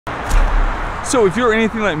So if you're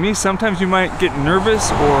anything like me, sometimes you might get nervous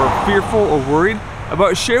or fearful or worried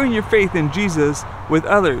about sharing your faith in Jesus with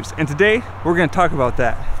others. And today, we're gonna talk about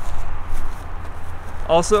that.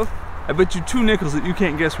 Also, I bet you 2 nickels that you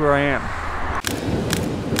can't guess where I am.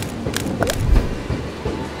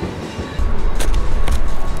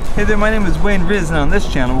 Hey there, my name is WayneWrz, and on this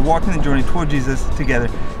channel, we're walking the journey toward Jesus together.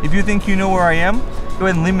 If you think you know where I am, go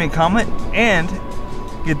ahead and leave me a comment, and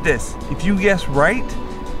get this, if you guess right,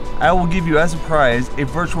 I will give you as a prize a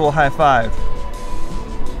virtual high five.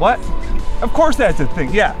 What? Of course that's a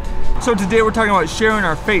thing, yeah. So today we're talking about sharing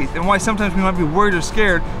our faith and why sometimes we might be worried or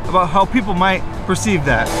scared about how people might perceive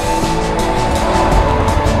that.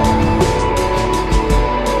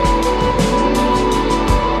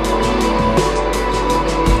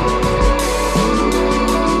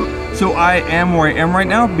 So I am where I am right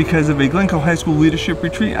now because of a Glencoe High School leadership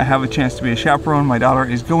retreat. I have a chance to be a chaperone. My daughter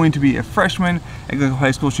is going to be a freshman at Glencoe High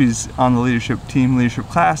School. She's on the leadership team, leadership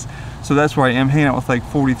class. So that's where I am, hanging out with like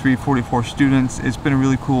 43, 44 students. It's been a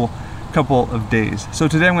really cool couple of days. So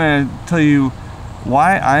today I'm going to tell you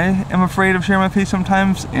why I am afraid of sharing my faith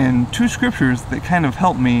sometimes, and 2 scriptures that kind of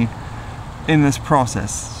help me in this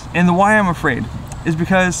process. And the why I'm afraid is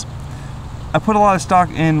because I put a lot of stock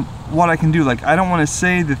in what I can do. Like, I don't want to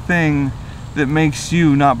say the thing that makes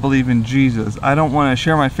you not believe in Jesus. I don't want to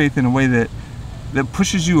share my faith in a way that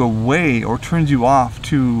pushes you away or turns you off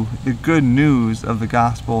to the good news of the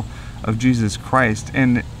gospel of Jesus Christ.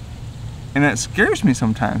 And that scares me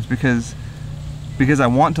sometimes because I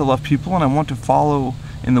want to love people and I want to follow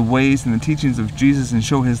in the ways and the teachings of Jesus and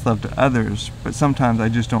show his love to others, but sometimes I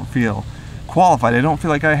just don't feel qualified. I don't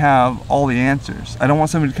feel like I have all the answers. I don't want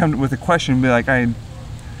somebody to come with a question and be like,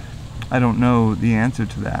 I don't know the answer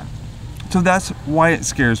to that. So that's why it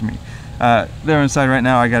scares me. There inside right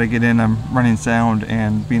now, I gotta get in. I'm running sound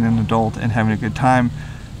and being an adult and having a good time.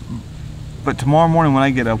 But tomorrow morning when I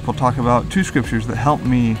get up, we'll talk about 2 scriptures that help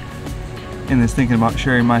me in this thinking about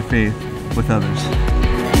sharing my faith with others.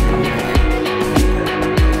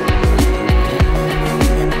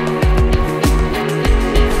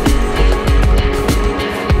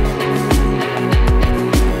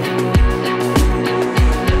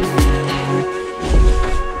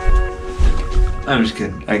 I'm just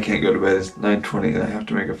kidding. I can't go to bed. It's 9:20 and I have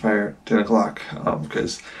to make a fire at 10 o'clock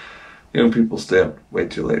because young people stay up way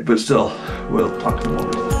too late. But still, we'll talk in the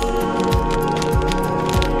morning.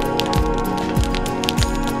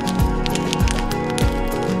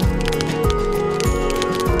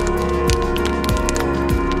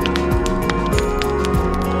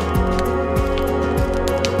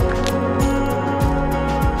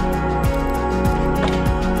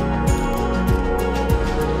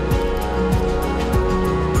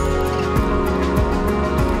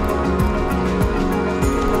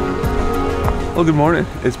 Well, good morning.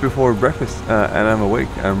 It's before breakfast and I'm awake.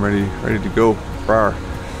 I'm ready to go.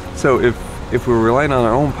 So if we're relying on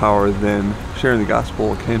our own power, then sharing the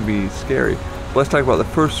gospel can be scary. Let's talk about the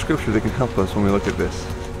first scripture that can help us when we look at this.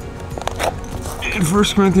 In 1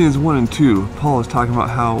 Corinthians 1 and 2, Paul is talking about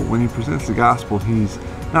how when he presents the gospel, he's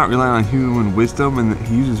not relying on human wisdom, and that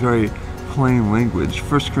he uses very plain language.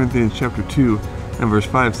 1 Corinthians chapter 2 and verse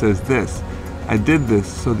 5 says this, "I did this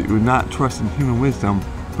so that you would not trust in human wisdom,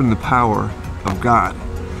 but in the power of God."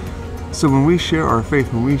 So when we share our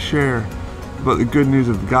faith, when we share about the good news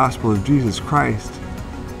of the gospel of Jesus Christ,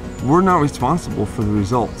 we're not responsible for the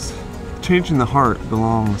results. Changing the heart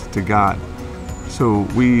belongs to God. So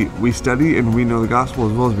we study and we know the gospel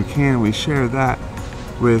as well as we can. We share that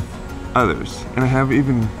with others. And I have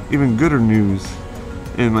even gooder news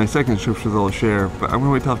in my second scripture that I'll share, but I'm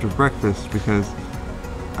gonna wait till after breakfast because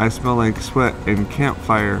I smell like sweat and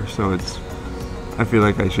campfire, so I feel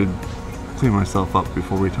like I should clean myself up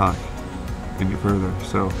before we talk any further.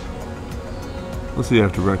 So we'll see you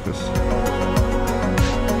after breakfast.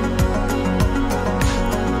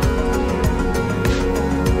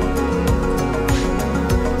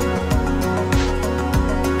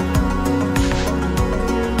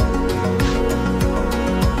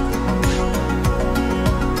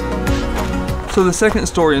 So the second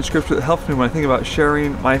story in scripture that helps me when I think about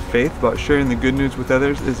sharing my faith, about sharing the good news with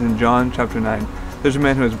others, is in John chapter 9. There's a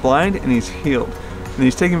man who is blind and he's healed. And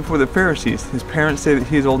he's taken before the Pharisees. His parents say that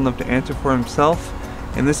he is old enough to answer for himself.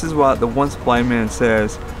 And this is what the once blind man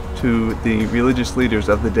says to the religious leaders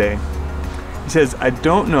of the day. He says, "I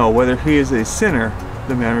don't know whether he is a sinner,"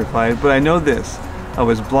 the man replied, "but I know this, I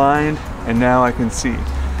was blind and now I can see."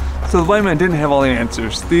 So the blind man didn't have all the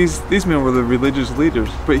answers. These men were the religious leaders,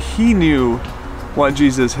 but he knew what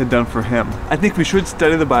Jesus had done for him. I think we should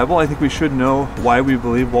study the Bible. I think we should know why we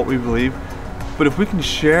believe what we believe. But if we can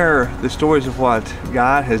share the stories of what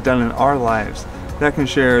God has done in our lives, that can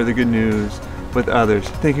share the good news with others.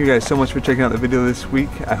 Thank you guys so much for checking out the video this week.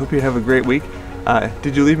 I hope you have a great week.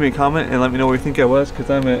 Did you leave me a comment and let me know where you think I was? Because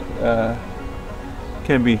I'm at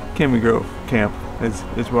Canby Grove Camp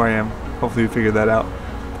is where I am. Hopefully you figured that out.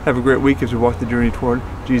 Have a great week as we walk the journey toward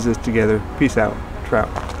Jesus together. Peace out. Trout.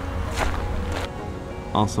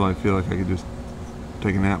 Also, I feel like I could just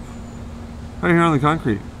take a nap right here on the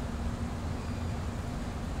concrete.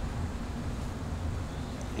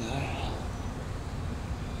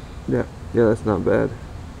 Yeah, that's not bad.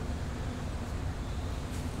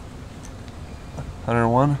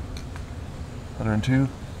 101, 102.